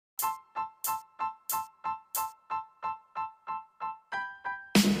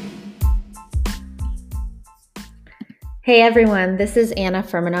Hey everyone, this is Anna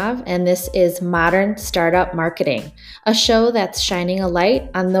Furmanov, and this is Modern Startup Marketing, a show that's shining a light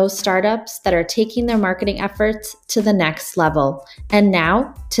on those startups that are taking their marketing efforts to the next level. And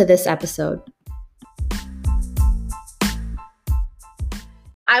now to this episode.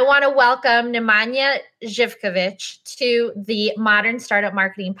 I want to welcome Nemanja Zivkovic to the Modern Startup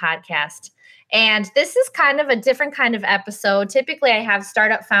Marketing Podcast. And this is kind of a different kind of episode. Typically, I have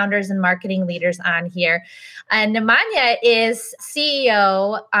startup founders and marketing leaders on here. And Nemanja is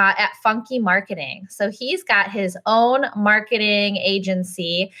CEO at Funky Marketing. So he's got his own marketing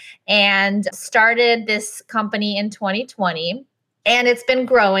agency and started this company in 2020. And it's been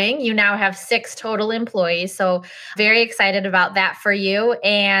growing. You now have 6 total employees. So very excited about that for you.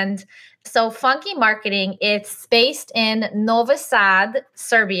 And so Funky Marketing, it's based in Novi Sad,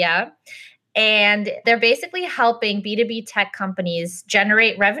 Serbia. And they're basically helping B2B tech companies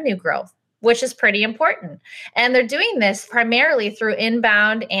generate revenue growth, which is pretty important. And they're doing this primarily through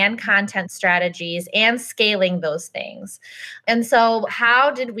inbound and content strategies and scaling those things. And so how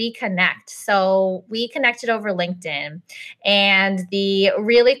did we connect? So we connected over LinkedIn. And the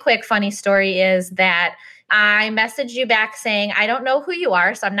really quick, funny story is that I messaged you back saying, I don't know who you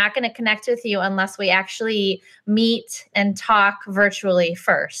are, so I'm not going to connect with you unless we actually meet and talk virtually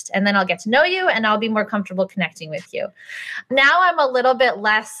first. And then I'll get to know you and I'll be more comfortable connecting with you. Now I'm a little bit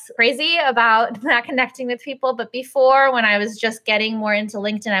less crazy about not connecting with people. But before, when I was just getting more into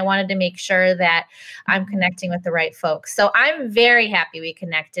LinkedIn, I wanted to make sure that I'm connecting with the right folks. So I'm very happy we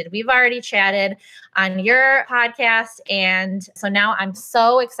connected. We've already chatted on your podcast. And so now I'm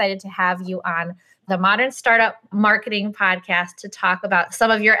so excited to have you on the Modern Startup Marketing Podcast to talk about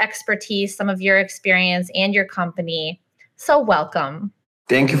some of your expertise, some of your experience, and your company. So welcome.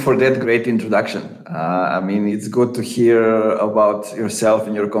 Thank you for that great introduction. It's good to hear about yourself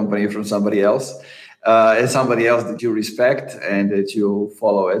and your company from somebody else, and somebody else that you respect and that you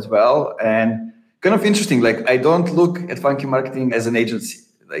follow as well. And kind of interesting, I don't look at Funky Marketing as an agency.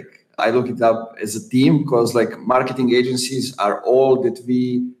 I look it up as a team because marketing agencies are all that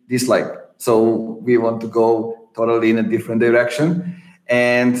we dislike. So we want to go totally in a different direction.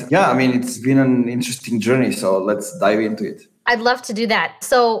 And it's been an interesting journey. So let's dive into it. I'd love to do that.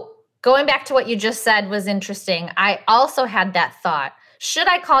 So going back to what you just said was interesting. I also had that thought. Should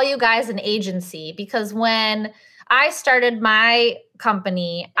I call you guys an agency? Because when I started my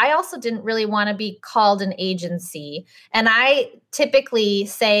company, I also didn't really want to be called an agency. And I typically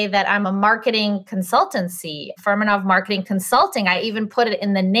say that I'm a marketing consultancy, Furmanov Marketing Consulting. I even put it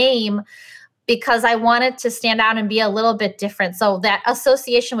in the name because I wanted to stand out and be a little bit different. So that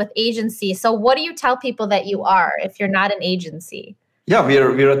association with agency. So what do you tell people that you are if you're not an agency? Yeah,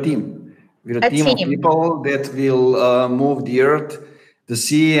 we're a team. We're a team of people that will move the earth, the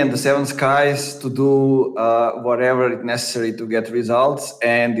sea, and the 7 skies to do whatever is necessary to get results.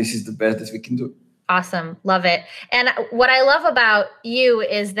 And this is the best that we can do. Awesome. Love it. And what I love about you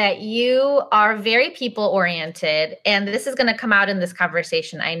is that you are very people oriented. And this is going to come out in this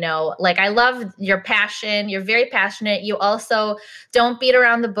conversation. I know, I love your passion. You're very passionate. You also don't beat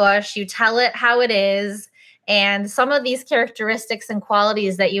around the bush. You tell it how it is. And some of these characteristics and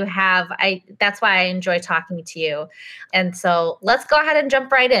qualities that you have, that's why I enjoy talking to you. And so let's go ahead and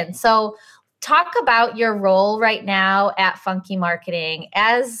jump right in. So talk about your role right now at Funky Marketing.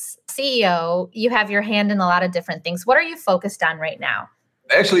 As CEO, you have your hand in a lot of different things. What are you focused on right now?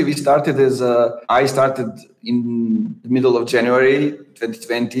 Actually, I started in the middle of January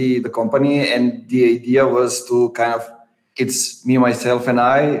 2020, the company, and the idea was to it's me, myself, and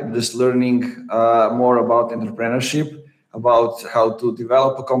I just learning more about entrepreneurship, about how to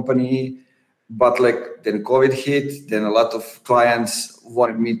develop a company. But then COVID hit, then a lot of clients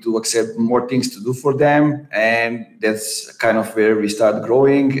wanted me to accept more things to do for them. And that's kind of where we started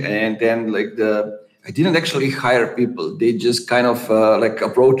growing. And then I didn't actually hire people. They just kind of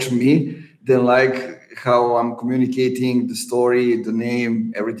approached me. Then how I'm communicating, the story, the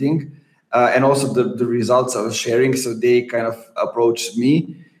name, everything. And also the results I was sharing. So they kind of approached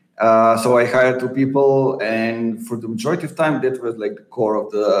me. So I hired 2 people, and for the majority of time, that was the core of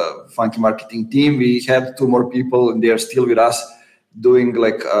the Funky Marketing team. We had 2 more people, and they are still with us doing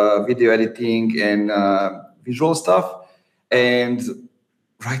video editing and visual stuff. And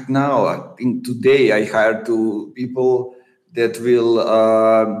right now, I think today I hired 2 people that will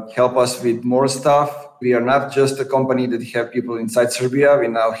help us with more stuff. We are not just a company that have people inside Serbia. We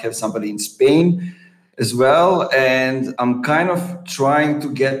now have somebody in Spain as well. And I'm kind of trying to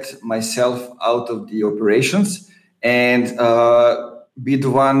get myself out of the operations and be the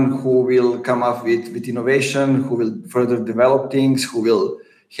one who will come up with innovation, who will further develop things, who will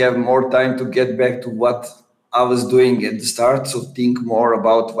have more time to get back to what I was doing at the start. So think more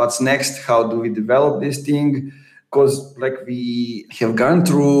about what's next. How do we develop this thing? Because like we have gone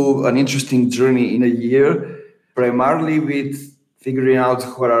through an interesting journey in a year, primarily with figuring out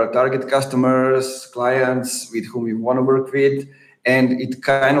who are our target customers, clients with whom we want to work with. And it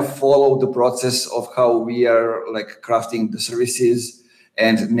kind of followed the process of how we are like crafting the services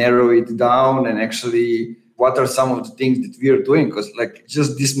and narrow it down, and actually what are some of the things that we are doing. Because like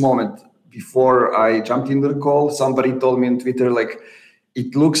just this moment before I jumped into the call, somebody told me on Twitter, like,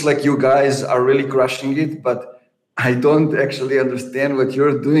 it looks like you guys are really crushing it, but I don't actually understand what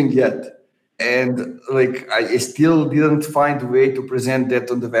you're doing yet. And like I still didn't find a way to present that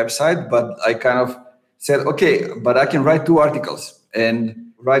on the website, but I kind of said, okay, but I can write 2 articles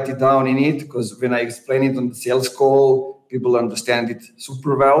and write it down in it, because when I explain it on the sales call, people understand it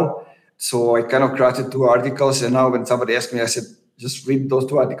super well. So I kind of crafted 2 articles, and now when somebody asks me, I said, just read those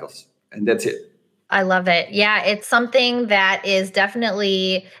 2 articles, and that's it. I love it. Yeah, it's something that is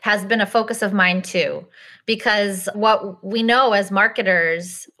definitely has been a focus of mine too, because what we know as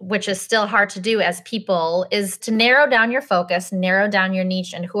marketers, which is still hard to do as people, is to narrow down your focus, narrow down your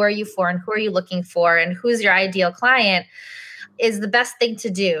niche, and who are you for, and who are you looking for, and who's your ideal client is the best thing to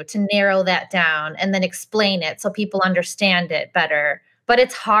do, to narrow that down and then explain it so people understand it better. But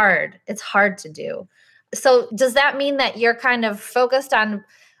it's hard. It's hard to do. So does that mean that you're kind of focused on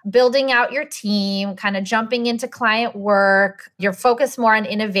building out your team, kind of jumping into client work? You're focused more on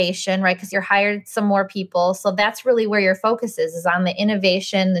innovation, right? Because you're hired some more people. So that's really where your focus is on the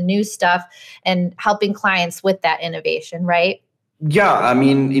innovation, the new stuff, and helping clients with that innovation, right? Yeah, I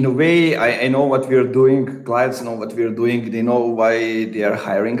mean, in a way, I know what we're doing. Clients know what we're doing. They know why they are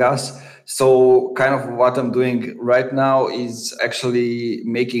hiring us. So kind of what I'm doing right now is actually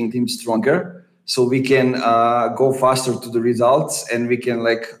making teams stronger, so we can go faster to the results, and we can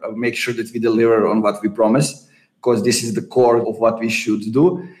like make sure that we deliver on what we promise, because this is the core of what we should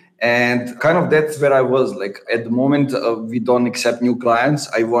do. And kind of that's where I was like at the moment. We don't accept new clients.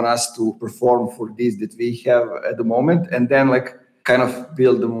 I want us to perform for this that we have at the moment, and then like kind of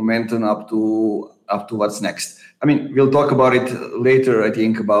build the momentum up to what's next. I mean, we'll talk about it later, I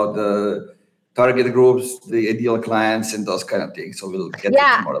think, about the target groups, the ideal clients, and those kind of things. So we'll get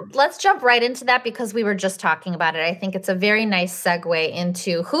to tomorrow. Let's jump right into that, because we were just talking about it. I think it's a very nice segue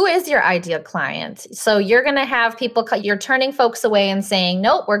into who is your ideal client. So you're going to have people, you're turning folks away and saying,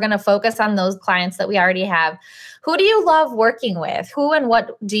 nope, we're going to focus on those clients that we already have. Who do you love working with? Who and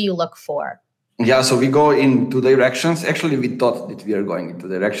what do you look for? Yeah, so we go in 2 directions. Actually, we thought that we are going in 2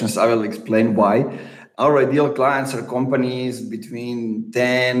 directions. I will explain why. Our ideal clients are companies between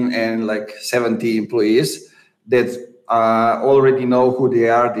 10 and like 70 employees that already know who they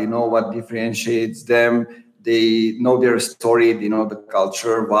are. They know what differentiates them. They know their story. They know the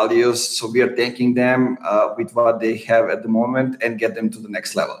culture, values. So we are taking them with what they have at the moment and get them to the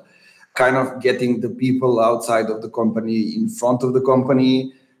next level. Kind of getting the people outside of the company in front of the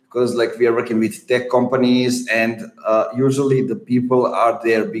company, because like we are working with tech companies, and usually the people are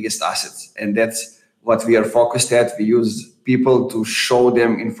their biggest assets, and that's what we are focused at. We use people to show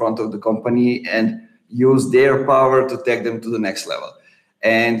them in front of the company and use their power to take them to the next level.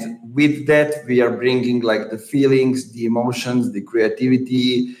 And with that, we are bringing like the feelings, the emotions, the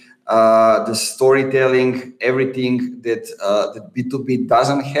creativity, the storytelling, everything that that B2B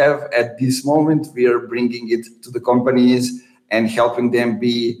doesn't have at this moment. We are bringing it to the companies and helping them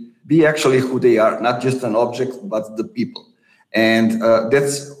be actually who they are, not just an object, but the people. And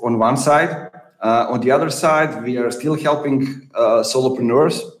that's on one side. On the other side, we are still helping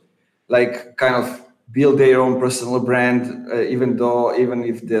solopreneurs, like kind of build their own personal brand, even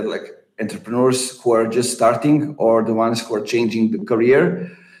if they're like entrepreneurs who are just starting, or the ones who are changing the career.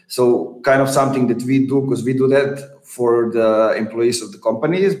 So kind of something that we do, because we do that for the employees of the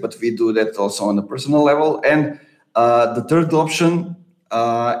companies, but we do that also on a personal level. And the third option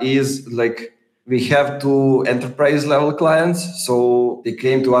is like we have 2 enterprise level clients. So they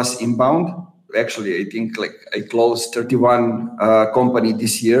came to us inbound. Actually, I think like I closed 31 company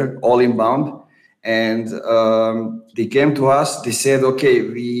this year, all inbound. And they came to us. They said, okay,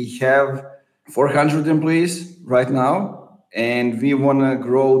 we have 400 employees right now, and we want to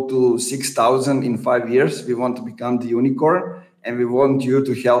grow to 6,000 in 5 years. We want to become the unicorn, and we want you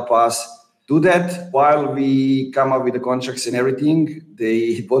to help us do that while we come up with the contracts and everything.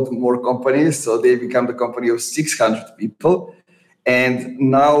 They bought more companies, so they become the company of 600 people. And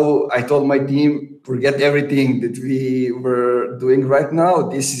now I told my team, forget everything that we were doing right now.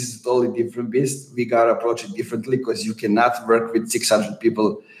 This is a totally different beast. We got to approach it differently, because you cannot work with 600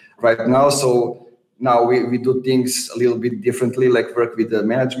 people right now. So now we do things a little bit differently, like work with the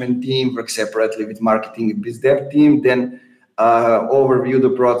management team, work separately with marketing and biz dev team, then overview the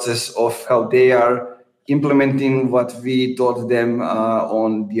process of how they are implementing what we taught them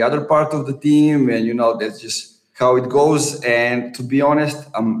on the other part of the team. And, that's just how it goes. And to be honest,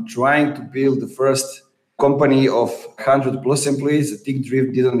 I'm trying to build the first company of 100 plus employees. I think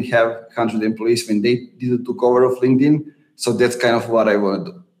Drift didn't have 100 employees when they did the takeover of LinkedIn. So that's kind of what I want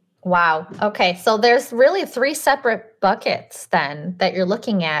to do. Wow. Okay. So there's really 3 separate buckets then that you're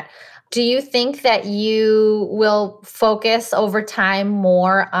looking at. Do you think that you will focus over time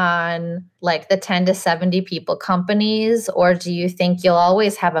more on like the 10 to 70 people companies, or do you think you'll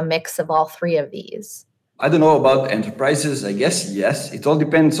always have a mix of all 3 of these? I don't know about enterprises. I guess, yes. It all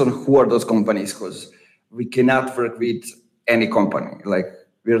depends on who are those companies, because we cannot work with any company. Like,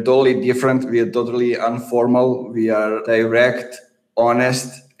 we're totally different. We are totally informal. We are direct,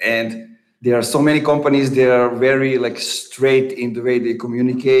 honest. And there are so many companies that are very like straight in the way they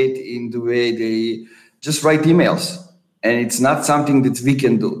communicate, in the way they just write emails. And it's not something that we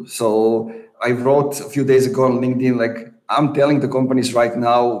can do. So I wrote a few days ago on LinkedIn, like, I'm telling the companies right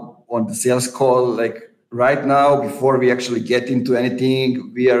now on the sales call, like, right now, before we actually get into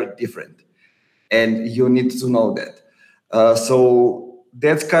anything, we are different. And you need to know that. So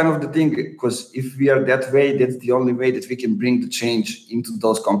that's kind of the thing, because if we are that way, that's the only way that we can bring the change into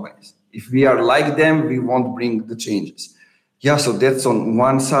those companies. If we are like them, we won't bring the changes. Yeah, so that's on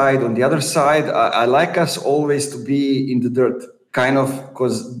one side. On the other side, I like us always to be in the dirt, kind of,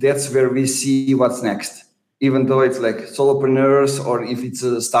 because that's where we see what's next. Even though it's like solopreneurs, or if it's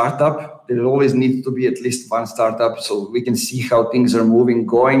a startup, there always needs to be at least one startup so we can see how things are moving,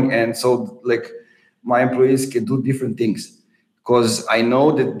 going. And so like my employees can do different things, because I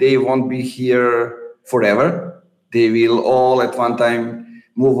know that they won't be here forever. They will all at one time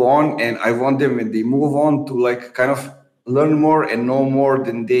move on. And I want them, when they move on, to like kind of learn more and know more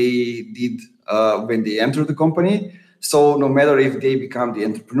than they did when they entered the company. So no matter if they become the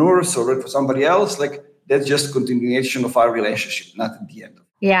entrepreneurs or work for somebody else, like, that's just continuation of our relationship, not at the end.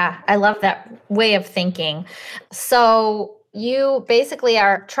 Yeah, I love that way of thinking. So you basically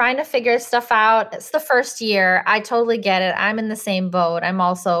are trying to figure stuff out. It's the first year. I totally get it. I'm in the same boat. I'm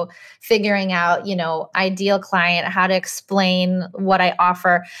also figuring out, ideal client, how to explain what I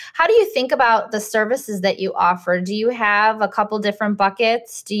offer. How do you think about the services that you offer? Do you have a couple different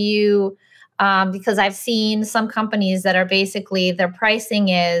buckets? Do you because I've seen some companies that are basically, their pricing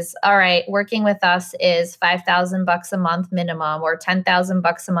is, all right, working with us is $5,000 a month minimum, or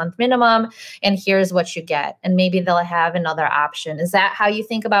 $10,000 a month minimum, and here's what you get. And maybe they'll have another option. Is that how you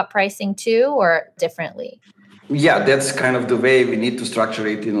think about pricing too, or differently? Yeah, that's kind of the way we need to structure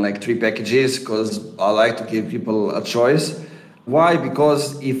it in like 3 packages, because I like to give people a choice. Why?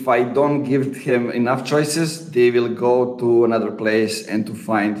 Because if I don't give him enough choices, they will go to another place and to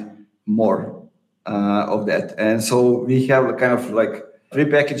find more of that. And so we have kind of like 3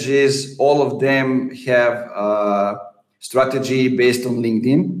 packages. All of them have a strategy based on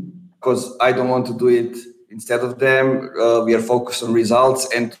LinkedIn, because I don't want to do it instead of them. We are focused on results,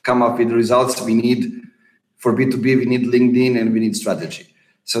 and to come up with the results we need for B2B, we need LinkedIn and we need strategy.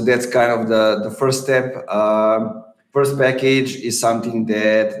 So that's kind of the first step. First package is something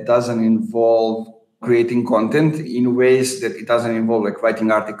that doesn't involve creating content in ways that it doesn't involve like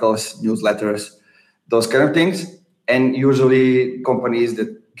writing articles, newsletters, those kind of things. And usually companies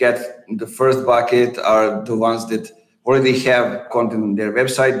that get the first bucket are the ones that already have content on their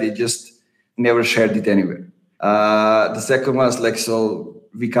website. They just never shared it anywhere. The second one is like, so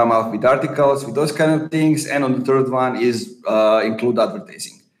we come up with articles, with those kind of things. And on the third one is include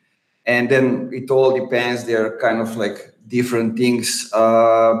advertising. And then it all depends. They're kind of like different things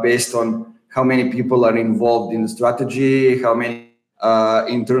based on how many people are involved in the strategy, how many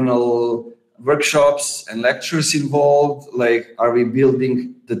internal workshops and lectures involved. Like, are we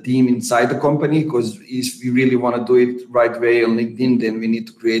building the team inside the company? Because if we really want to do it right way on LinkedIn, then we need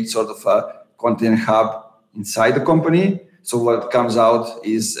to create sort of a content hub inside the company. So what comes out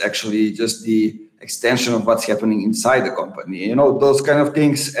is actually just the extension of what's happening inside the company, those kind of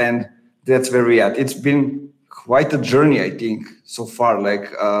things. And that's where we're at. It's been quite a journey, I think, so far.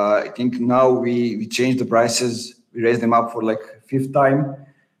 Like, I think now we changed the prices. We raised them up for like 5th time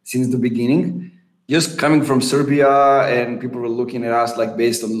since the beginning. Just coming from Serbia, and people were looking at us like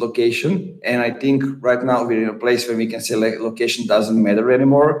based on location. And I think right now we're in a place where we can say like location doesn't matter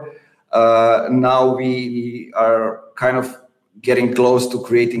anymore. Now we are kind of getting close to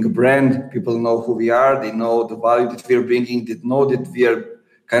creating a brand. People know who we are. They know the value that we're bringing. They know that we are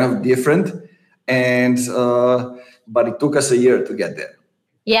kind of different. And but it took us a year to get there.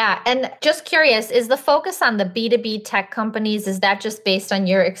 Yeah. And just curious, is the focus on the B2B tech companies, is that just based on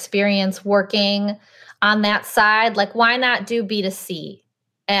your experience working on that side? Like, why not do B2C?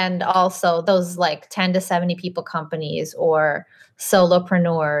 And also those like 10 to 70 people companies or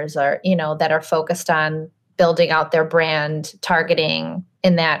solopreneurs or, that are focused on building out their brand targeting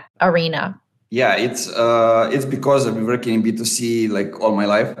in that arena. Yeah, it's because I've been working in B2C like all my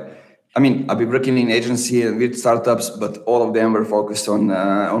life. I mean, I've been working in agency and with startups, but all of them were focused on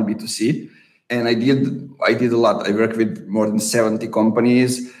B2C. And I did a lot. I worked with more than 70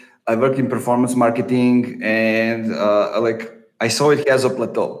 companies. I worked in performance marketing, and like I saw it has a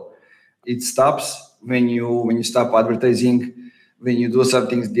plateau. It stops when you stop advertising, when you do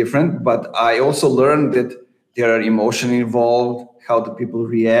something different. But I also learned that there are emotion involved, how the people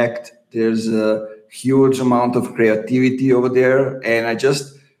react. There's a huge amount of creativity over there, and I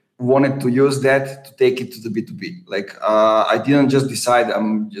just wanted to use that to take it to the B2B. Like I didn't just decide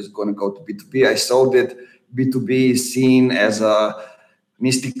I'm just going to go to B2B. I saw that B2B is seen as a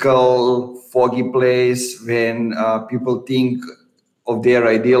mystical, foggy place when people think of their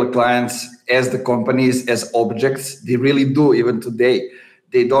ideal clients as the companies, as objects. They really do, even today.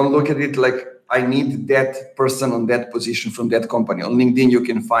 They don't look at it like, I need that person on that position from that company. On LinkedIn, you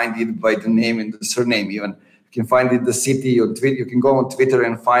can find it by the name and the surname even. You can find it the city on Twitter. You can go on Twitter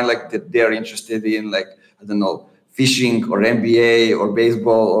and find like that they're interested in like, I don't know, fishing or NBA or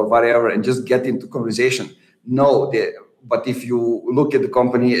baseball or whatever, and just get into conversation. No, but if you look at the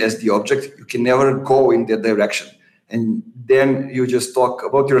company as the object, you can never go in that direction. And then you just talk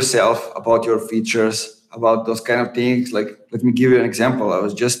about yourself, about your features, about those kind of things. Like, let me give you an example. I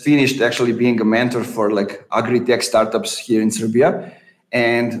was just finished actually being a mentor for like agri-tech startups here in Serbia.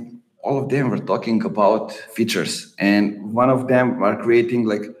 And all of them were talking about features. And one of them are creating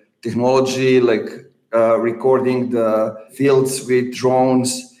like technology, like recording the fields with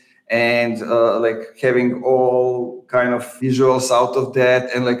drones and like having all kind of visuals out of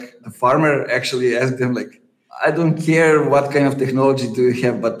that. And like the farmer actually asked them like, I don't care what kind of technology do you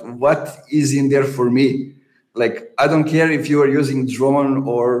have, but what is in there for me? Like, I don't care if you are using drone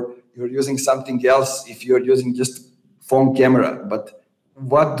or you're using something else, if you're using just phone camera, but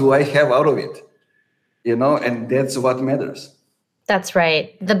what do I have out of it? And that's what matters. That's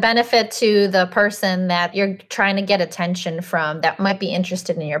right. The benefit to the person that you're trying to get attention from that might be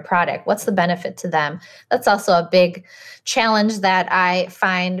interested in your product. What's the benefit to them? That's also a big challenge that I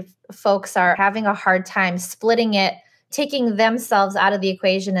find folks are having a hard time splitting it, taking themselves out of the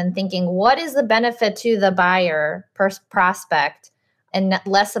equation and thinking, what is the benefit to the buyer, prospect? And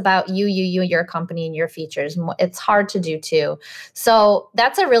less about you, your company, and your features. It's hard to do too. So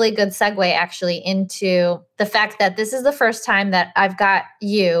that's a really good segue actually into the fact that this is the first time that I've got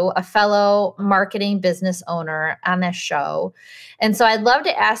you, a fellow marketing business owner, on this show. And so I'd love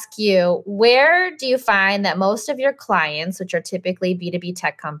to ask you, where do you find that most of your clients, which are typically B2B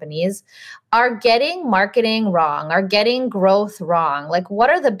tech companies, are getting marketing wrong, are getting growth wrong? Like,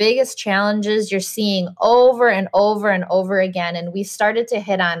 what are the biggest challenges you're seeing over and over and over again? And we started to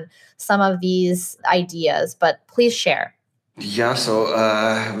hit on some of these ideas, but please share. Yeah, so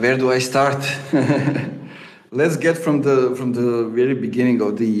where do I start? Let's get from the very beginning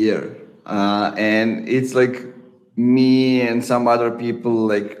of the year. And it's like me and some other people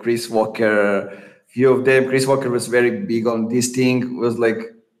like Chris Walker, few of them. Chris Walker was very big on this thing, was like,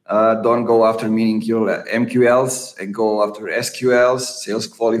 don't go after meaningful MQLs and go after SQLs, sales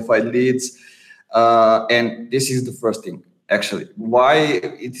qualified leads. And this is the first thing, actually. Why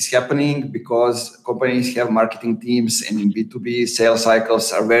it is happening? Because companies have marketing teams, and in B2B, sales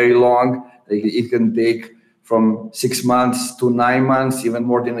cycles are very long. It can take from 6 months to 9 months, even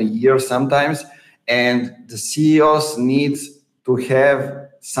more than a year sometimes. And the CEOs need to have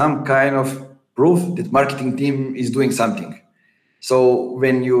some kind of proof that marketing team is doing something. So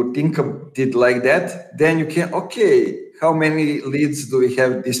when you think of it like that, then you can, okay, how many leads do we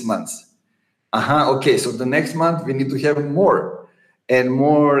have this month? Okay, so the next month we need to have more and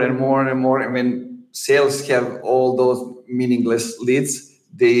more and more and more. And when sales have all those meaningless leads,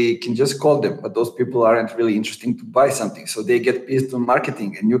 they can just call them, but those people aren't really interesting to buy something. So they get pissed on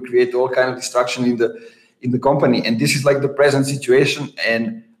marketing, and you create all kind of distraction in the company. And this is like the present situation.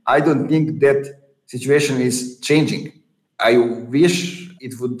 And I don't think that situation is changing. I wish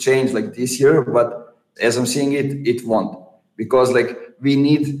it would change like this year, but as I'm seeing it, it won't. Because like we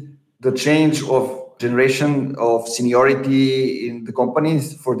need the change of generation of seniority in the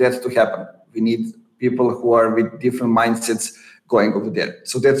companies for that to happen. We need people who are with different mindsets going over there.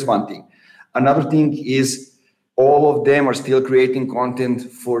 So that's one thing. Another thing is all of them are still creating content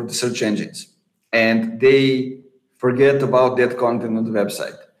for the search engines. And they forget about that content on the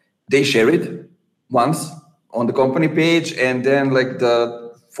website. They share it once on the company page, and then like the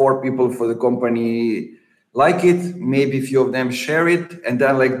 4 people for the company like it, maybe a few of them share it, and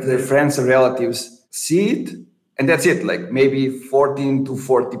then like their friends and relatives see it, and that's it. Like maybe 14 to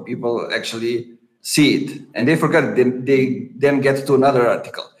 40 people actually see it, and they forget it. Then they then get to another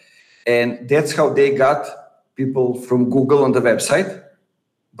article, and that's how they got people from Google on the website,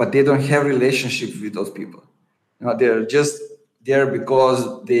 but they don't have relationships with those people. They're just there because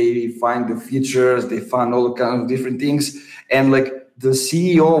they find the features, they find all kinds of different things, and like the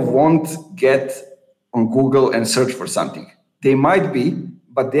CEO won't get on Google and search for something. They might be,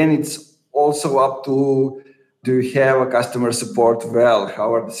 but then it's also up to, do you have a customer support? Well,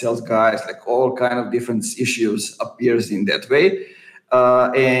 how are the sales guys? Like all kind of different issues appears in that way.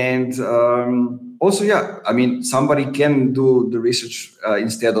 Also, yeah, I mean, somebody can do the research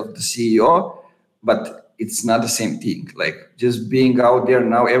instead of the CEO, but it's not the same thing. Like just being out there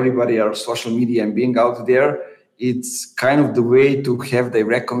now, everybody are social media and being out there, it's kind of the way to have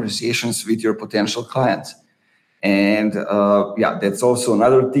direct conversations with your potential clients. And yeah, that's also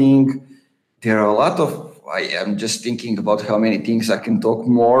another thing. There are a lot of, I am just thinking about how many things I can talk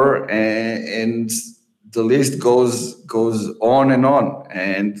more, and the list goes on and on.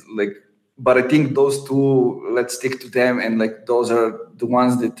 And like, but I think those two, let's stick to them. And like, those are the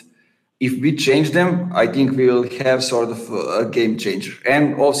ones that if we change them, I think we will have sort of a game changer.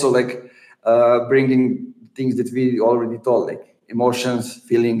 And also like bringing things that we already told, like emotions,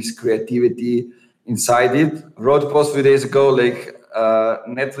 feelings, creativity inside it. I wrote a post a few days ago, like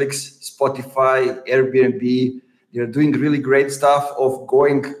Netflix, Spotify, Airbnb, they're doing really great stuff of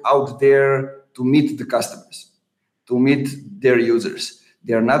going out there to meet the customers, to meet their users.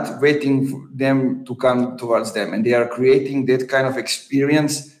 They are not waiting for them to come towards them, and they are creating that kind of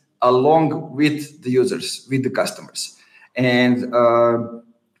experience along with the users, with the customers. And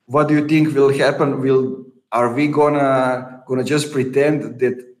what do you think will happen? Are we gonna just pretend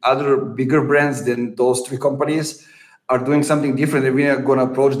that other bigger brands than those 3 companies are doing something different, and we are gonna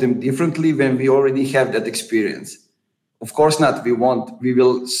approach them differently when we already have that experience? Of course not. We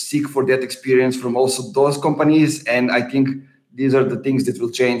will seek for that experience from also those companies, and I think these are the things that will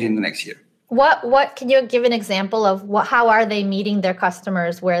change in the next year. What can you give an example of how are they meeting their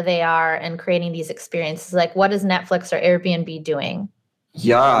customers where they are and creating these experiences? Like what is Netflix or Airbnb doing?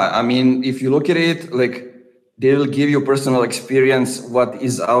 Yeah, I mean, if you look at it, like they will give you personal experience, what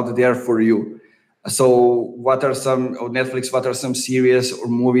is out there for you. So what are some on Netflix, what are some series or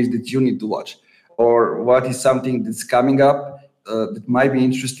movies that you need to watch? Or what is something that's coming up that might be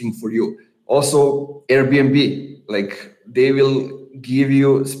interesting for you? Also, Airbnb, like they will give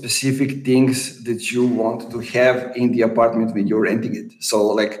you specific things that you want to have in the apartment when you're renting it. So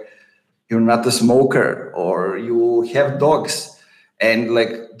like you're not a smoker or you have dogs, and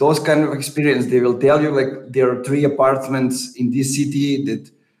like those kind of experience, they will tell you like there are 3 apartments in this city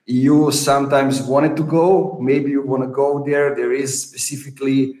that you sometimes wanted to go. Maybe you want to go there. There is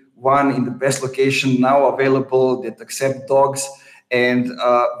specifically one in the best location now available that accept dogs, and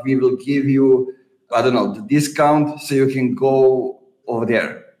we will give you, I don't know, the discount so you can go over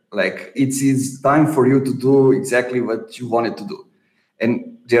there. Like it's time for you to do exactly what you wanted to do.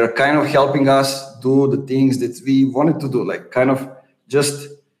 And they're kind of helping us do the things that we wanted to do, like kind of just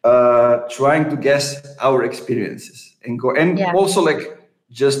trying to guess our experiences and go. And also like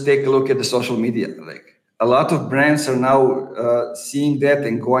just take a look at the social media. Like a lot of brands are now seeing that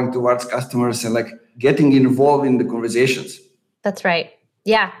and going towards customers and like getting involved in the conversations. That's right.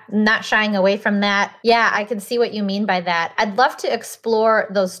 Yeah, not shying away from that. Yeah, I can see what you mean by that. I'd love to explore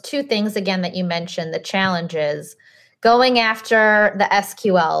those 2 things again that you mentioned, the challenges, going after the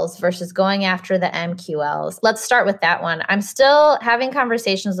SQLs versus going after the MQLs. Let's start with that one. I'm still having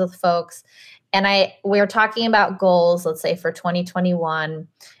conversations with folks, and we're talking about goals, let's say for 2021.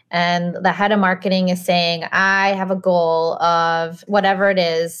 And the head of marketing is saying, I have a goal of whatever it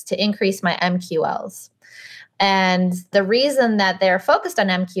is to increase my MQLs. And the reason that they're focused on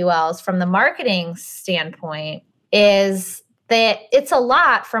MQLs from the marketing standpoint is that it's a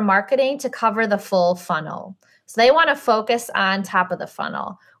lot for marketing to cover the full funnel. So they want to focus on top of the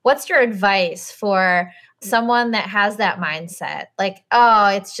funnel. What's your advice for someone that has that mindset? Like, oh,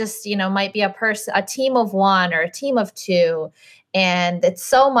 it's just, might be a team of 1 or a team of 2. And it's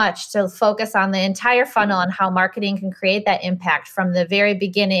so much to focus on the entire funnel and how marketing can create that impact from the very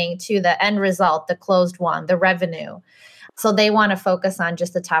beginning to the end result, the closed one, the revenue. So they want to focus on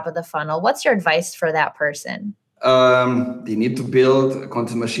just the top of the funnel. What's your advice for that person? They need to build a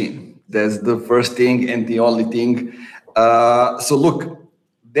content machine. That's the first thing and the only thing. So look,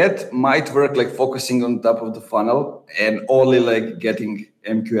 that might work like focusing on top of the funnel and only like getting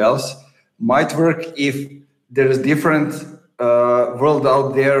MQLs. Might work if there is different world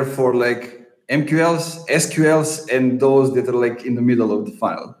out there for like MQLs, SQLs, and those that are like in the middle of the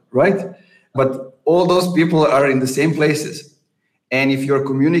funnel, right? But all those people are in the same places. And if you're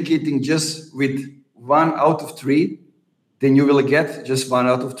communicating just with 1 out of 3, then you will get just 1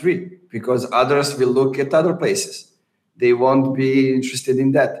 out of 3 because others will look at other places. They won't be interested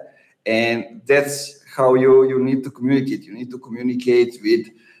in that. And that's how you need to communicate. You need to communicate with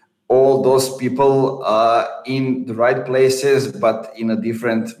all those people in the right places, but in a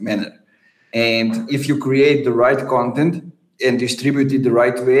different manner. And if you create the right content and distribute it the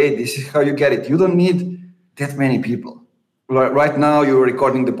right way, this is how you get it. You don't need that many people. Right now, you're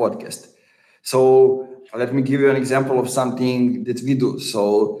recording the podcast. So let me give you an example of something that we do.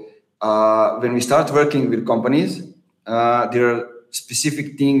 So when we start working with companies, there are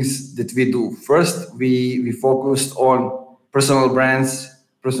specific things that we do. First, we focused on personal brands,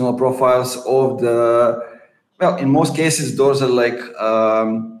 personal profiles of in most cases, those are like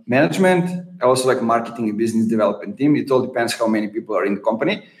management, also like marketing and business development team. It all depends how many people are in the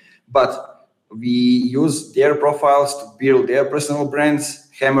company. But we use their profiles to build their personal brands,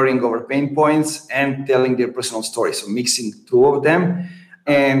 hammering over pain points and telling their personal stories. So mixing two of them.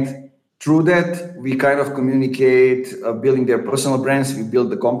 And through that, we kind of communicate building their personal brands. We build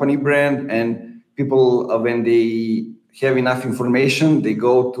the company brand, and people, when they have enough information, they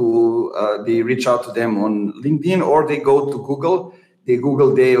reach out to them on LinkedIn, or they go to Google. They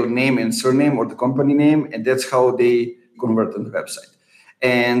Google their name and surname or the company name, and that's how they convert on the website.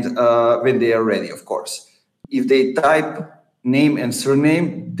 And when they are ready, of course. If they type name and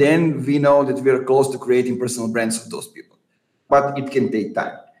surname, then we know that we are close to creating personal brands of those people. But it can take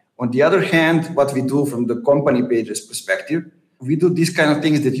time. On the other hand, what we do from the company pages perspective, we do these kind of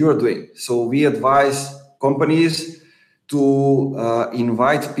things that you are doing. So we advise companies to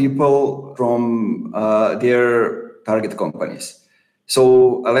invite people from their target companies.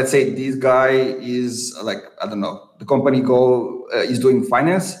 So let's say this guy is the company is doing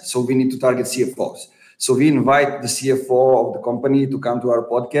finance. So we need to target CFOs. So we invite the CFO of the company to come to our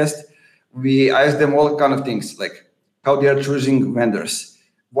podcast. We ask them all kind of things like how they are choosing vendors,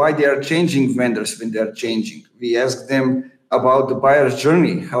 why they are changing vendors when they are changing. We ask them about the buyer's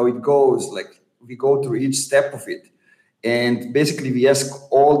journey, how it goes. Like we go through each step of it. And basically we ask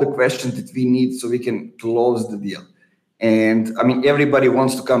all the questions that we need so we can close the deal. And I mean, everybody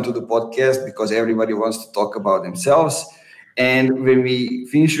wants to come to the podcast because everybody wants to talk about themselves. And when we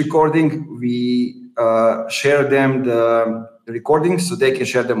finish recording, we share them the recordings so they can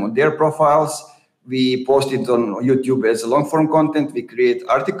share them on their profiles. We post it on YouTube as a long form content. We create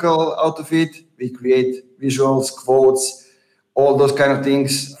article out of it. We create visuals, quotes, all those kind of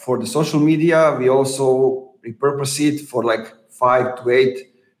things for the social media. We also repurpose it for like 5 to 8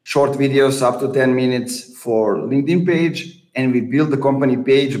 short videos up to 10 minutes for LinkedIn page. And we build the company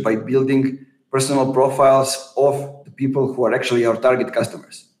page by building personal profiles of the people who are actually our target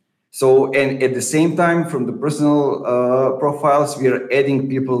customers. So, and at the same time, from the personal profiles, we are adding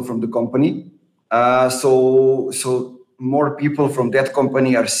people from the company. So more people from that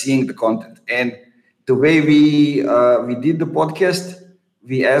company are seeing the content. And the way we did the podcast,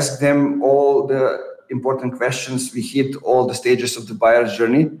 we asked them all the important questions. We hit all the stages of the buyer's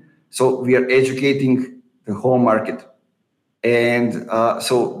journey. So we are educating the whole market. And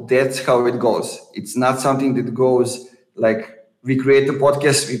so that's how it goes. It's not something that goes like we create a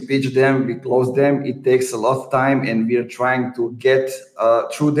podcast, we pitch them, we close them. It takes a lot of time, and we are trying to get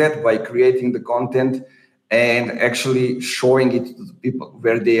through that by creating the content and actually showing it to the people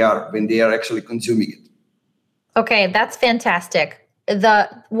where they are when they are actually consuming it. Okay, that's fantastic. The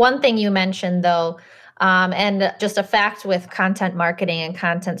one thing you mentioned, though, and just a fact with content marketing and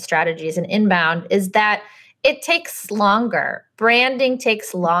content strategies and inbound is that it takes longer. Branding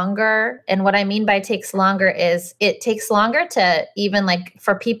takes longer. And what I mean by takes longer is it takes longer to even like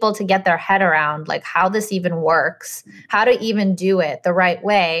for people to get their head around like how this even works, how to even do it the right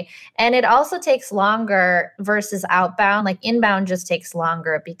way. And it also takes longer versus outbound. Like inbound just takes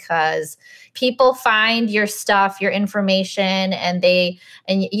longer because people find your stuff, your information, and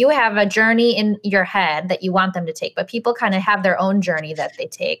you have a journey in your head that you want them to take, but people kind of have their own journey that they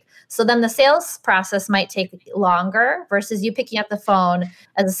take. So then the sales process might take longer versus you picking up the phone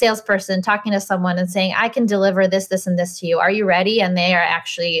as a salesperson, talking to someone and saying, I can deliver this, this, and this to you. Are you ready? And they are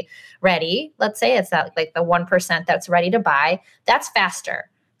actually ready. Let's say it's not like the 1% that's ready to buy. That's faster.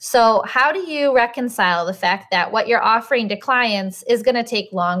 So how do you reconcile the fact that what you're offering to clients is going to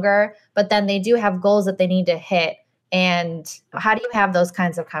take longer, but then they do have goals that they need to hit And how do you have those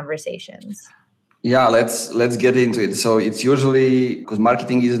kinds of conversations? Yeah, let's get into it. So it's usually because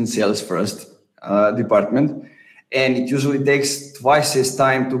marketing isn't sales first department, and it usually takes twice as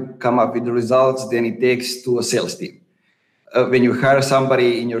time to come up with the results than it takes to a sales team. When you hire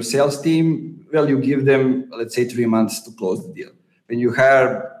somebody in your sales team, well, you give them, let's say, 3 months to close the deal. When you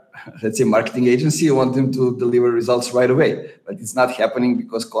hire, let's say, marketing agency, you want them to deliver results right away, but it's not happening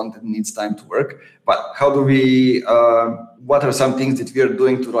because content needs time to work. But how do we, what are some things that we are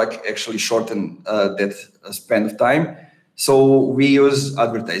doing to actually shorten that span of time? So we use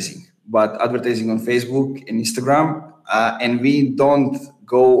advertising, but advertising on Facebook and Instagram, and we don't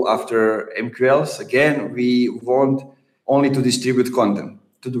go after MQLs. Again, we want only to distribute content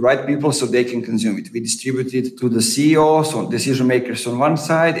to the right people so they can consume it. We distribute it to the CEOs, or decision makers on one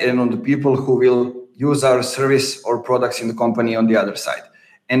side, and on the people who will use our service or products in the company on the other side.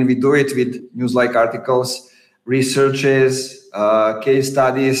 And we do it with news-like articles, researches, case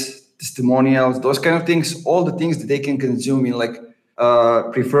studies, testimonials, those kind of things, all the things that they can consume in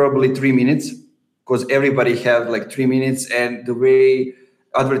preferably 3 minutes, because everybody have 3 minutes, and the way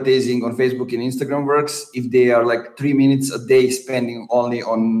advertising on Facebook and Instagram works, if they are 3 minutes a day spending only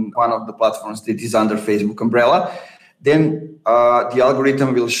on one of the platforms that is under Facebook umbrella, then the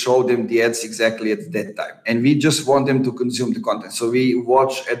algorithm will show them the ads exactly at that time. And we just want them to consume the content. So we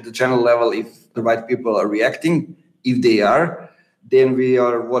watch at the channel level if the right people are reacting. If they are, then we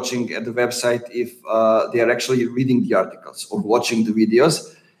are watching at the website if they are actually reading the articles or watching the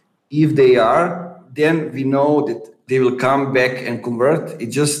videos. If they are, then we know that they will come back and convert. It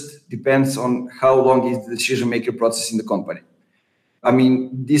just depends on how long is the decision-maker process in the company. I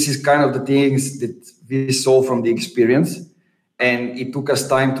mean, this is kind of the things that we saw from the experience, and it took us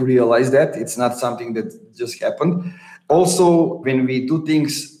time to realize that. It's not something that just happened. Also, when we do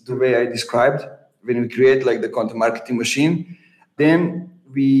things the way I described, when we create the content marketing machine, then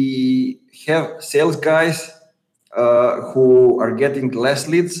we have sales guys who are getting less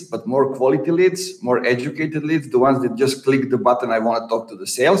leads, but more quality leads, more educated leads, the ones that just click the button, I want to talk to the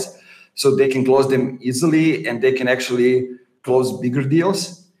sales, so they can close them easily and they can actually close bigger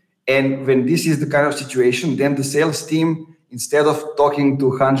deals. And when this is the kind of situation, then the sales team, instead of talking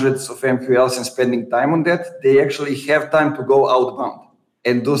to hundreds of MQLs and spending time on that, they actually have time to go outbound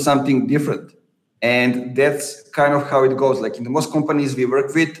and do something different. And that's kind of how it goes. In the most companies we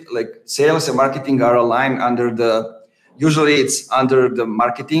work with, sales and marketing are aligned usually it's under the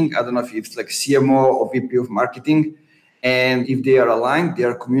marketing. I don't know if it's CMO or VP of marketing. And if they are aligned, they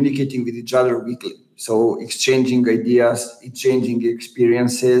are communicating with each other weekly. So exchanging ideas, exchanging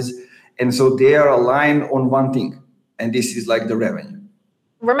experiences. And so they are aligned on one thing. And this is the revenue.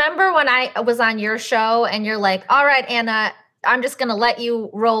 Remember when I was on your show and you're like, all right, Anna, I'm just going to let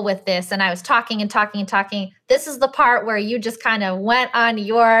you roll with this. And I was talking and talking and talking. This is the part where you just kind of went on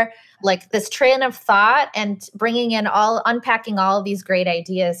your, this train of thought and unpacking all of these great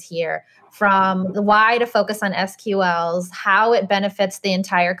ideas here, from the why to focus on SQLs, how it benefits the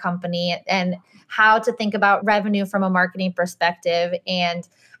entire company, and how to think about revenue from a marketing perspective, and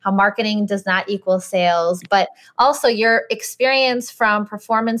how marketing does not equal sales, but also your experience from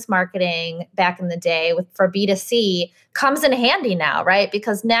performance marketing back in the day for B2C comes in handy now, right?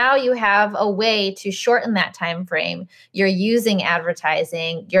 Because now you have a way to shorten that time frame. You're using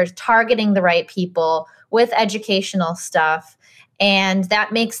advertising, you're targeting the right people with educational stuff. And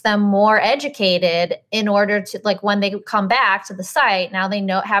that makes them more educated in order to, when they come back to the site, now they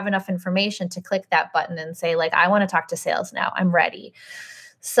have enough information to click that button and say, I want to talk to sales now. I'm ready.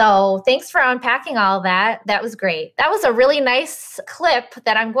 So thanks for unpacking all that. That was great. That was a really nice clip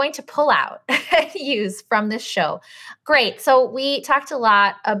that I'm going to pull out and use from this show. Great. So we talked a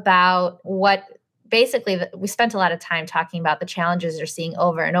lot about we spent a lot of time talking about the challenges you're seeing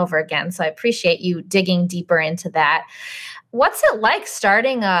over and over again. So I appreciate you digging deeper into that. What's it like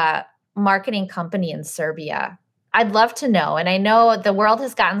starting a marketing company in Serbia? I'd love to know. And I know the world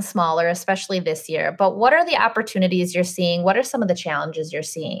has gotten smaller, especially this year, but what are the opportunities you're seeing? What are some of the challenges you're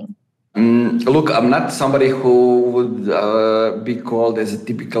seeing? Look, I'm not somebody who would be called as a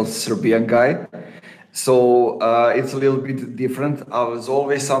typical Serbian guy. So it's a little bit different. I was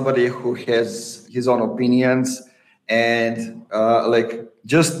always somebody who has his own opinions. And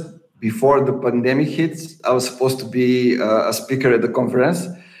just before the pandemic hits, I was supposed to be a speaker at the conference.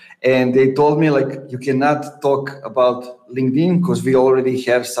 And they told me, you cannot talk about LinkedIn because we already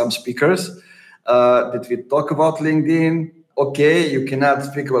have some speakers that we talk about LinkedIn. Okay, you cannot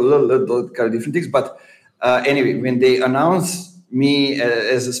speak about those kind of different things. But anyway, when they announced me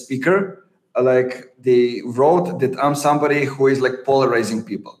as a speaker, they wrote that I'm somebody who is polarizing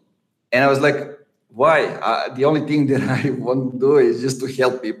people. And I was like, why? The only thing that I want to do is just to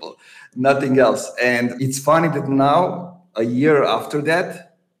help people, nothing else. And it's funny that now, a year after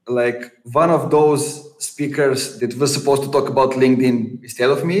that, like one of those speakers that was supposed to talk about LinkedIn instead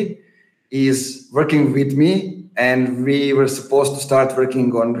of me is working with me, and we were supposed to start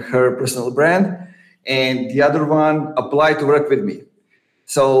working on her personal brand, and the other one applied to work with me.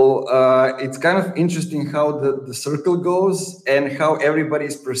 So it's kind of interesting how the circle goes and how everybody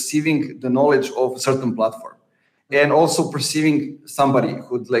is perceiving the knowledge of a certain platform, and also perceiving somebody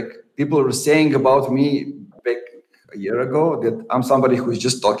who, like, people were saying about me back a year ago that I'm somebody who is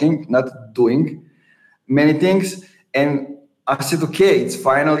just talking, not doing many things. And I said, okay, it's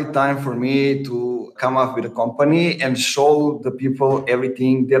finally time for me to come up with a company and show the people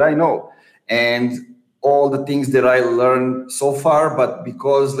everything that I know and all the things that I learned so far. But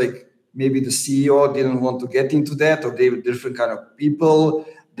because, like, maybe the CEO didn't want to get into that, or they were different kind of people,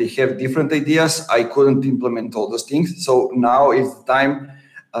 they have different ideas, I couldn't implement all those things. So now it's time,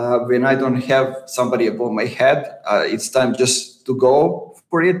 when I don't have somebody above my head, it's time just to go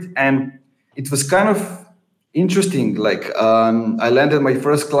for it. And it was kind of interesting. Like, I landed my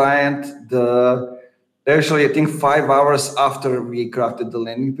first client. Actually, I think 5 hours after we crafted the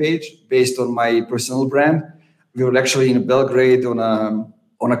landing page based on my personal brand, we were actually in Belgrade on a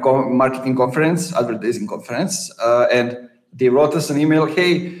marketing conference, advertising conference, and they wrote us an email.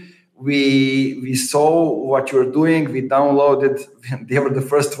 Hey, we saw what you're doing. We downloaded. They were the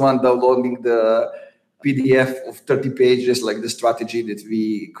first one downloading the PDF of 30 pages, like the strategy that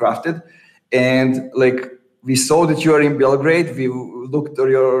we crafted, and like, we saw that you are in Belgrade. We looked at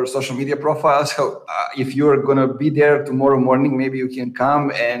your social media profiles. How, if you are going to be there tomorrow morning, maybe you can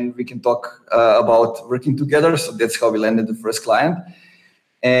come and we can talk about working together. So that's how we landed the first client.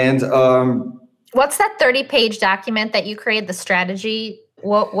 And what's that 30-page document that you created, the strategy?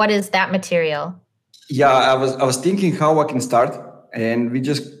 What is that material? Yeah, I was thinking how I can start, and we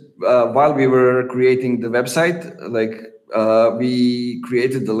just while we were creating the website, like, we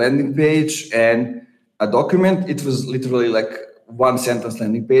created the landing page and a document. It was literally like one sentence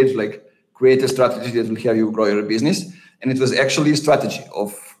landing page, like, create a strategy that will help you grow your business. And it was actually a strategy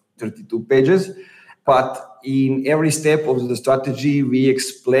of 32 pages. But in every step of the strategy, we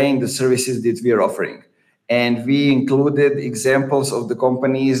explained the services that we are offering. And we included examples of the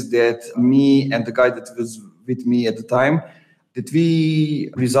companies that me and the guy that was with me at the time, that we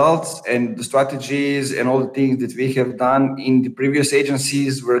results and the strategies and all the things that we have done in the previous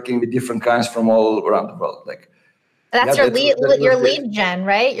agencies, working with different clients from all around the world. Like, that's your lead gen,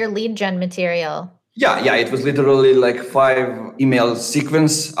 right? Your lead gen material. Yeah. It was literally like 5 email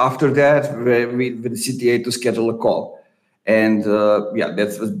sequence after that with the CTA to schedule a call. And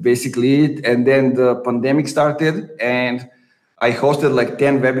that was basically it. And then the pandemic started, and I hosted like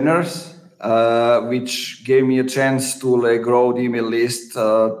 10 webinars, which gave me a chance to, like, grow the email list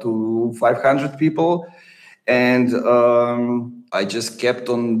to 500 people. And I just kept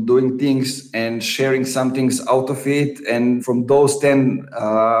on doing things and sharing some things out of it. And from those 10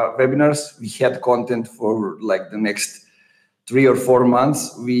 webinars, we had content for like the next 3 or 4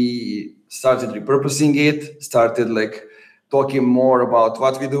 months. We started repurposing it, started like talking more about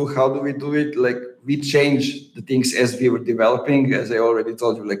what we do, how do we do it. Like, we changed the things as we were developing. As I already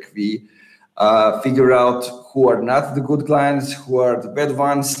told you, like, we figure out who are not the good clients, who are the bad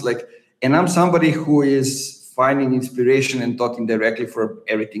ones. Like, and I'm somebody who is finding inspiration and talking directly for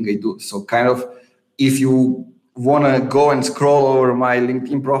everything I do. So kind of, if you want to go and scroll over my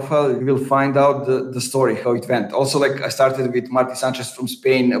LinkedIn profile, you will find out the story, how it went. Also, like, I started with Marty Sanchez from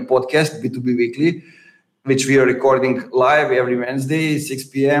Spain, a podcast, B2B Weekly, which we are recording live every Wednesday, 6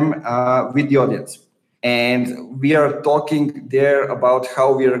 p.m. With the audience. And we are talking there about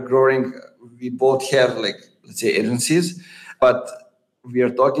how we are growing. We both have, like, let's say, agencies, but we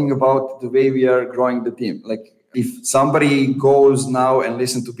are talking about the way we are growing the team. Like, if somebody goes now and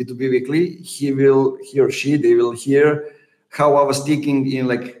listen to B2B Weekly, he or she, they will hear how I was thinking in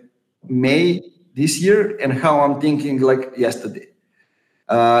like May this year and how I'm thinking like yesterday.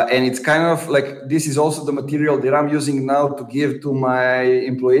 And it's kind of like, this is also the material that I'm using now to give to my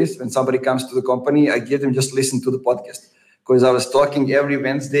employees. When somebody comes to the company, I give them just listen to the podcast, because I was talking every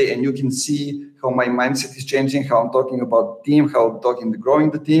Wednesday, and you can see how my mindset is changing, how I'm talking about the team, how I'm talking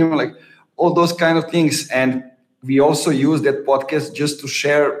growing the team, like all those kind of things. And we also use that podcast just to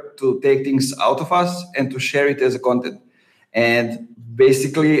share, to take things out of us and to share it as a content. And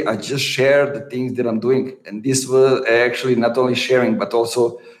basically, I just share the things that I'm doing. And this was actually not only sharing, but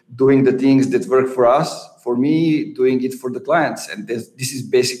also doing the things that work for us, for me, doing it for the clients. And this is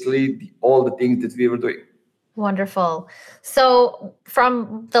basically all the things that we were doing. Wonderful. So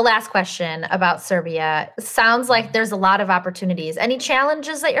from the last question about Serbia, sounds like there's a lot of opportunities. Any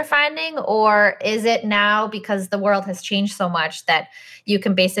challenges that you're finding, or is it now because the world has changed so much that you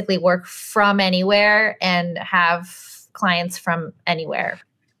can basically work from anywhere and have clients from anywhere?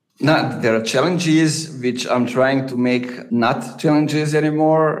 No, there are challenges which I'm trying to make not challenges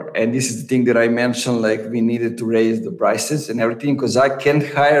anymore. And this is the thing that I mentioned, like we needed to raise the prices and everything, because I can't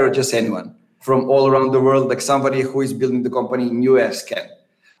hire just anyone from all around the world, like somebody who is building the company in US can.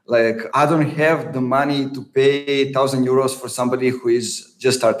 Like I don't have the money to pay 1,000 euros for somebody who is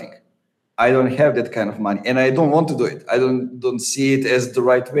just starting. I don't have that kind of money and I don't want to do it. I don't see it as the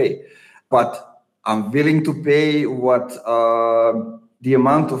right way. But I'm willing to pay what the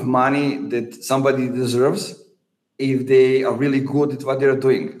amount of money that somebody deserves if they are really good at what they're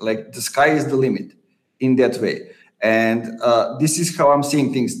doing. Like the sky is the limit in that way. And this is how I'm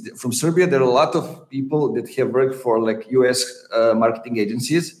seeing things. From Serbia, there are a lot of people that have worked for like US marketing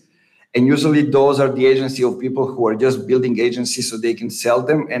agencies. And usually those are the agency of people who are just building agencies so they can sell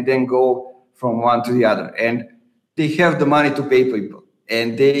them and then go from one to the other. And they have the money to pay people.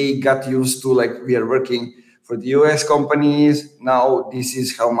 And they got used to like, we are working for the US companies. Now this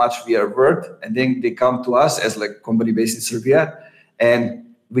is how much we are worth. And then they come to us as like company based in Serbia. And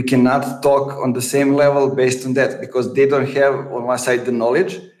we cannot talk on the same level based on that because they don't have on one side the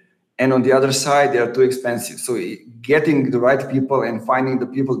knowledge and on the other side they are too expensive. So getting the right people and finding the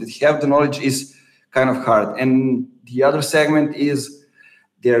people that have the knowledge is kind of hard. And the other segment is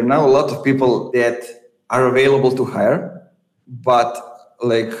there are now a lot of people that are available to hire, but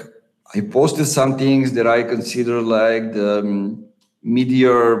like I posted some things that I consider like the media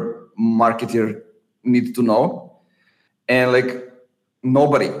marketer need to know. And like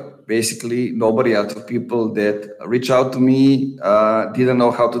nobody out of people that reach out to me didn't know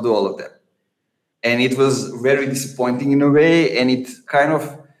how to do all of that. And it was very disappointing in a way. And it kind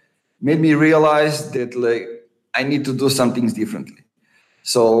of made me realize that like I need to do some things differently.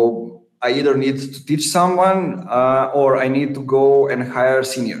 So I either need to teach someone or I need to go and hire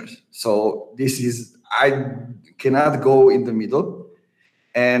seniors. So I cannot go in the middle.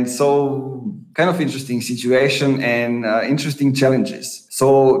 And so kind of interesting situation and interesting challenges.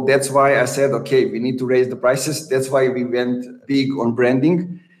 So that's why I said, okay, we need to raise the prices. That's why we went big on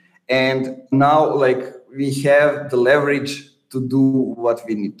branding. And now like we have the leverage to do what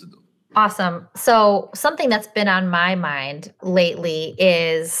we need to do. Awesome. So something that's been on my mind lately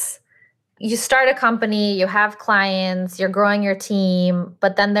is you start a company, you have clients, you're growing your team,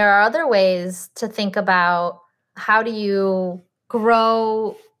 but then there are other ways to think about how do you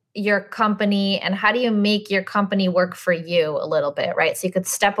grow your company and how do you make your company work for you a little bit, right? So you could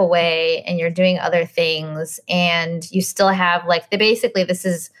step away and you're doing other things and you still have like this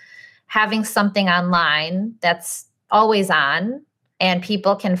is having something online that's always on and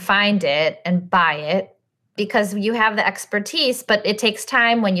people can find it and buy it because you have the expertise, but it takes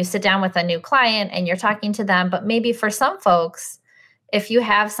time when you sit down with a new client and you're talking to them. But maybe for some folks, if you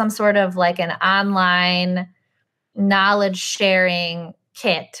have some sort of like an online knowledge sharing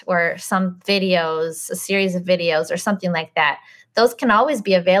kit or some videos, a series of videos or something like that, those can always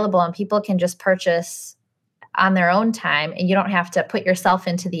be available and people can just purchase on their own time and you don't have to put yourself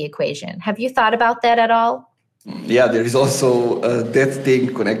into the equation. Have you thought about that at all? Yeah, there is also that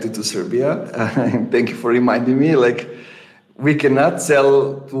thing connected to Serbia. Thank you for reminding me. Like, we cannot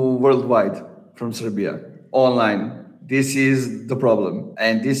sell to worldwide from Serbia online. This is the problem.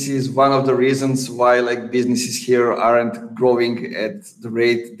 And this is one of the reasons why like businesses here aren't growing at the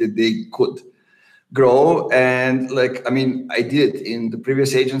rate that they could grow. And like, I mean, I did it in the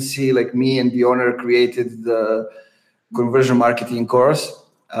previous agency, like me and the owner created the conversion marketing course.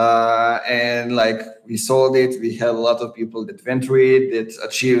 And like we sold it. We had a lot of people that went through it, that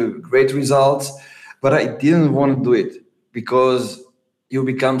achieved great results. But I didn't want to do it because you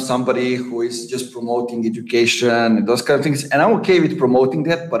become somebody who is just promoting education and those kind of things. And I'm okay with promoting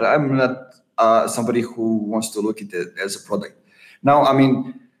that, but I'm not somebody who wants to look at it as a product. Now, I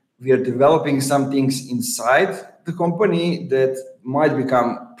mean, we are developing some things inside the company that might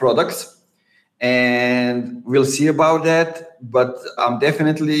become products. And we'll see about that. But I'm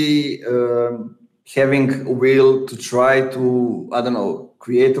definitely having a will to try to,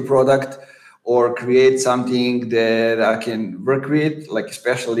 create a product or create something that I can work with, like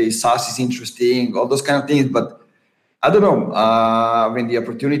especially SaaS is interesting, all those kind of things. But I don't know, when the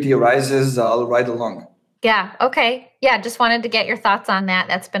opportunity arises, I'll ride along. Yeah. Okay. Yeah. Just wanted to get your thoughts on that.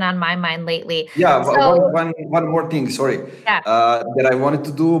 That's been on my mind lately. Yeah. One more thing. Sorry. Yeah. That I wanted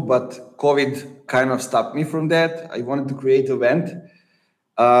to do, but COVID kind of stopped me from that. I wanted to create an event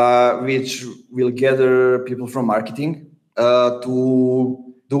which will gather people from marketing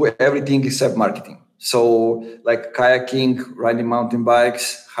to do everything except marketing. So like kayaking, riding mountain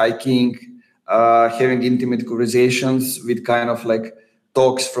bikes, hiking, having intimate conversations with kind of like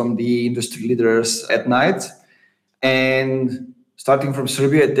talks from the industry leaders at night, and starting from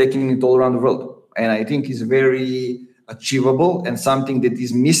Serbia, taking it all around the world. And I think it's very achievable and something that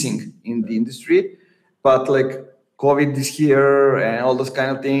is missing in the industry. But like COVID is here and all those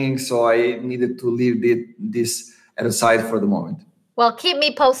kind of things, so I needed to leave this at a side for the moment. Well, keep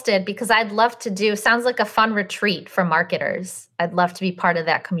me posted because I'd love to do, sounds like a fun retreat for marketers. I'd love to be part of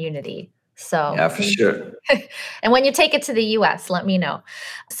that community. So yeah, for sure. And when you take it to the US, let me know.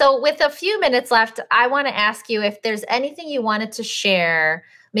 So with a few minutes left, I want to ask you if there's anything you wanted to share,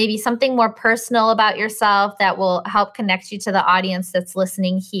 maybe something more personal about yourself that will help connect you to the audience that's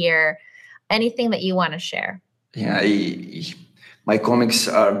listening here. Anything that you want to share? Yeah, my comics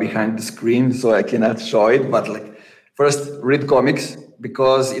are behind the screen, so I cannot show it. But like, first, read comics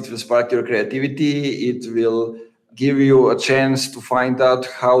because it will spark your creativity. It will give you a chance to find out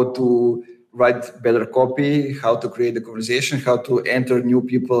how to write better copy, how to create a conversation, how to enter new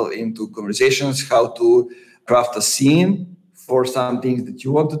people into conversations, how to craft a scene for some things that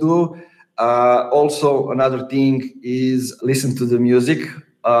you want to do. Also, another thing is listen to the music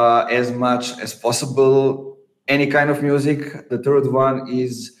as much as possible, any kind of music. The third one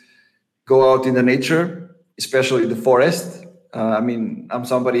is go out in the nature, especially the forest. I'm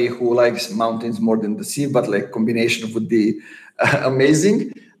somebody who likes mountains more than the sea, but like combination would be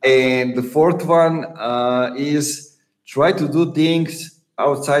amazing. And the fourth one is try to do things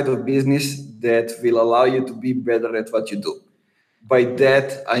outside of business that will allow you to be better at what you do. By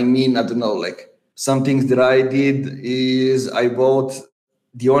that, I mean, I don't know, like some things that I did is I bought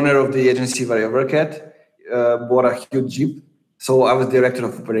the owner of the agency where I work at, bought a huge Jeep. So I was director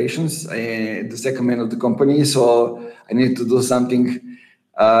of operations, the second man of the company. So I needed to do something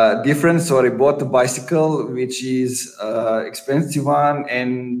different. So I bought a bicycle, which is expensive one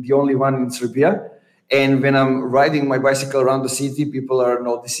and the only one in Serbia. And when I'm riding my bicycle around the city, people are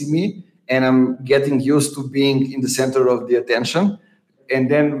noticing me and I'm getting used to being in the center of the attention. And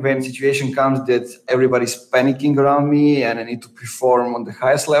then when situation comes that everybody's panicking around me and I need to perform on the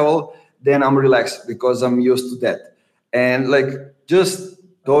highest level, then I'm relaxed because I'm used to that. And like just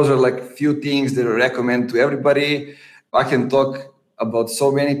those are like few things that I recommend to everybody. I can talk about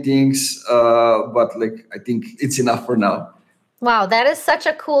so many things, but like I think it's enough for now. Wow, that is such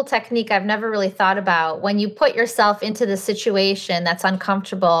a cool technique I've never really thought about. When you put yourself into the situation that's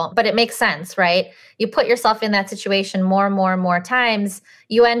uncomfortable, but it makes sense, right? You put yourself in that situation more and more and more times,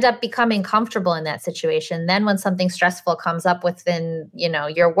 you end up becoming comfortable in that situation. Then when something stressful comes up within,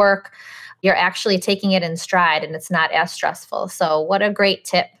 your work, you're actually taking it in stride and it's not as stressful. So what a great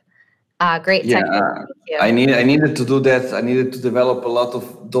tip. Great technique. I needed to do that. I needed to develop a lot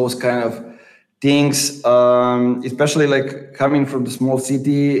of those kind of things, especially like coming from the small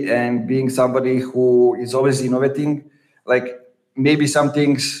city and being somebody who is always innovating. Like maybe some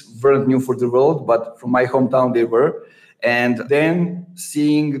things weren't new for the world, but from my hometown they were. And then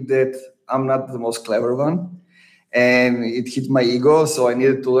seeing that I'm not the most clever one, and it hit my ego. So I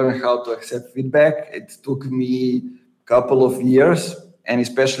needed to learn how to accept feedback. It took me a couple of years. And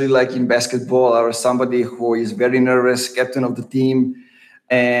especially like in basketball, I was somebody who is very nervous, captain of the team.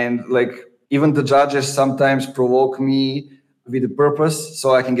 And like even the judges sometimes provoke me with a purpose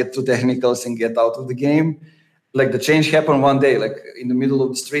so I can get to technicals and get out of the game. Like the change happened one day, like in the middle of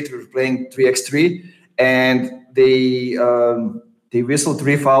the street, we were playing 3x3 and they whistled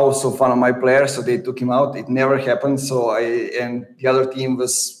 3 fouls of one of my players, so they took him out. It never happened. So and the other team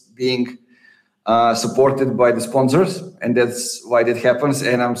was being supported by the sponsors, and that's why that happens.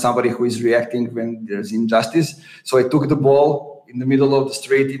 And I'm somebody who is reacting when there's injustice. So I took the ball in the middle of the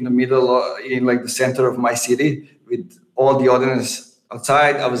street, in like the center of my city, with all the audience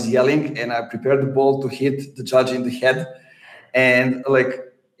outside. I was yelling, and I prepared the ball to hit the judge in the head. And like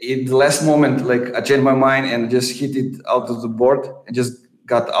in the last moment, like I changed my mind and just hit it out of the board and just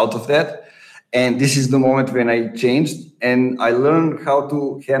got out of that. And this is the moment when I changed and I learned how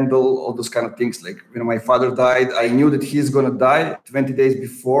to handle all those kind of things. Like when my father died, I knew that he's going to die 20 days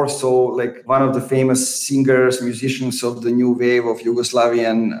before. So like one of the famous singers, musicians of the new wave of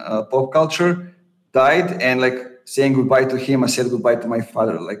Yugoslavian pop culture died. And like saying goodbye to him, I said goodbye to my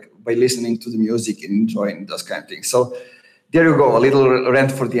father, like by listening to the music and enjoying those kind of things. So there you go, a little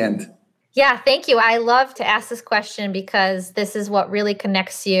rant for the end. Yeah, thank you. I love to ask this question because this is what really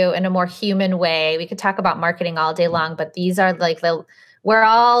connects you in a more human way. We could talk about marketing all day long, but these are like the we're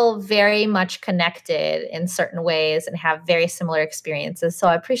all very much connected in certain ways and have very similar experiences. So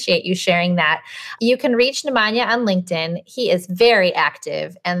I appreciate you sharing that. You can reach Nemanja on LinkedIn. He is very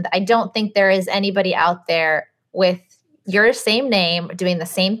active, and I don't think there is anybody out there with your same name doing the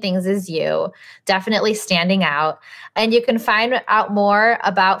same things as you, definitely standing out. And you can find out more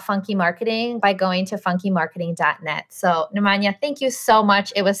about Funky Marketing by going to funkymarketing.net. So Nemanja, thank you so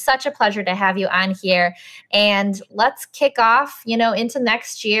much. It was such a pleasure to have you on here. And let's kick off, into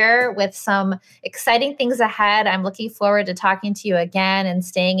next year with some exciting things ahead. I'm looking forward to talking to you again and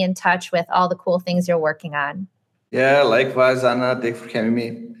staying in touch with all the cool things you're working on. Yeah, likewise, Anna. Thanks for having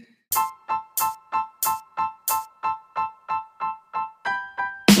me.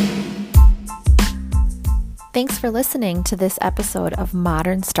 Thanks for listening to this episode of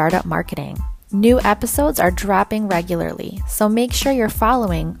Modern Startup Marketing. New episodes are dropping regularly, so make sure you're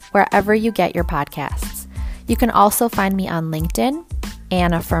following wherever you get your podcasts. You can also find me on LinkedIn,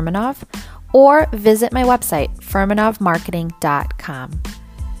 Anna Furmanov, or visit my website, furmanovmarketing.com.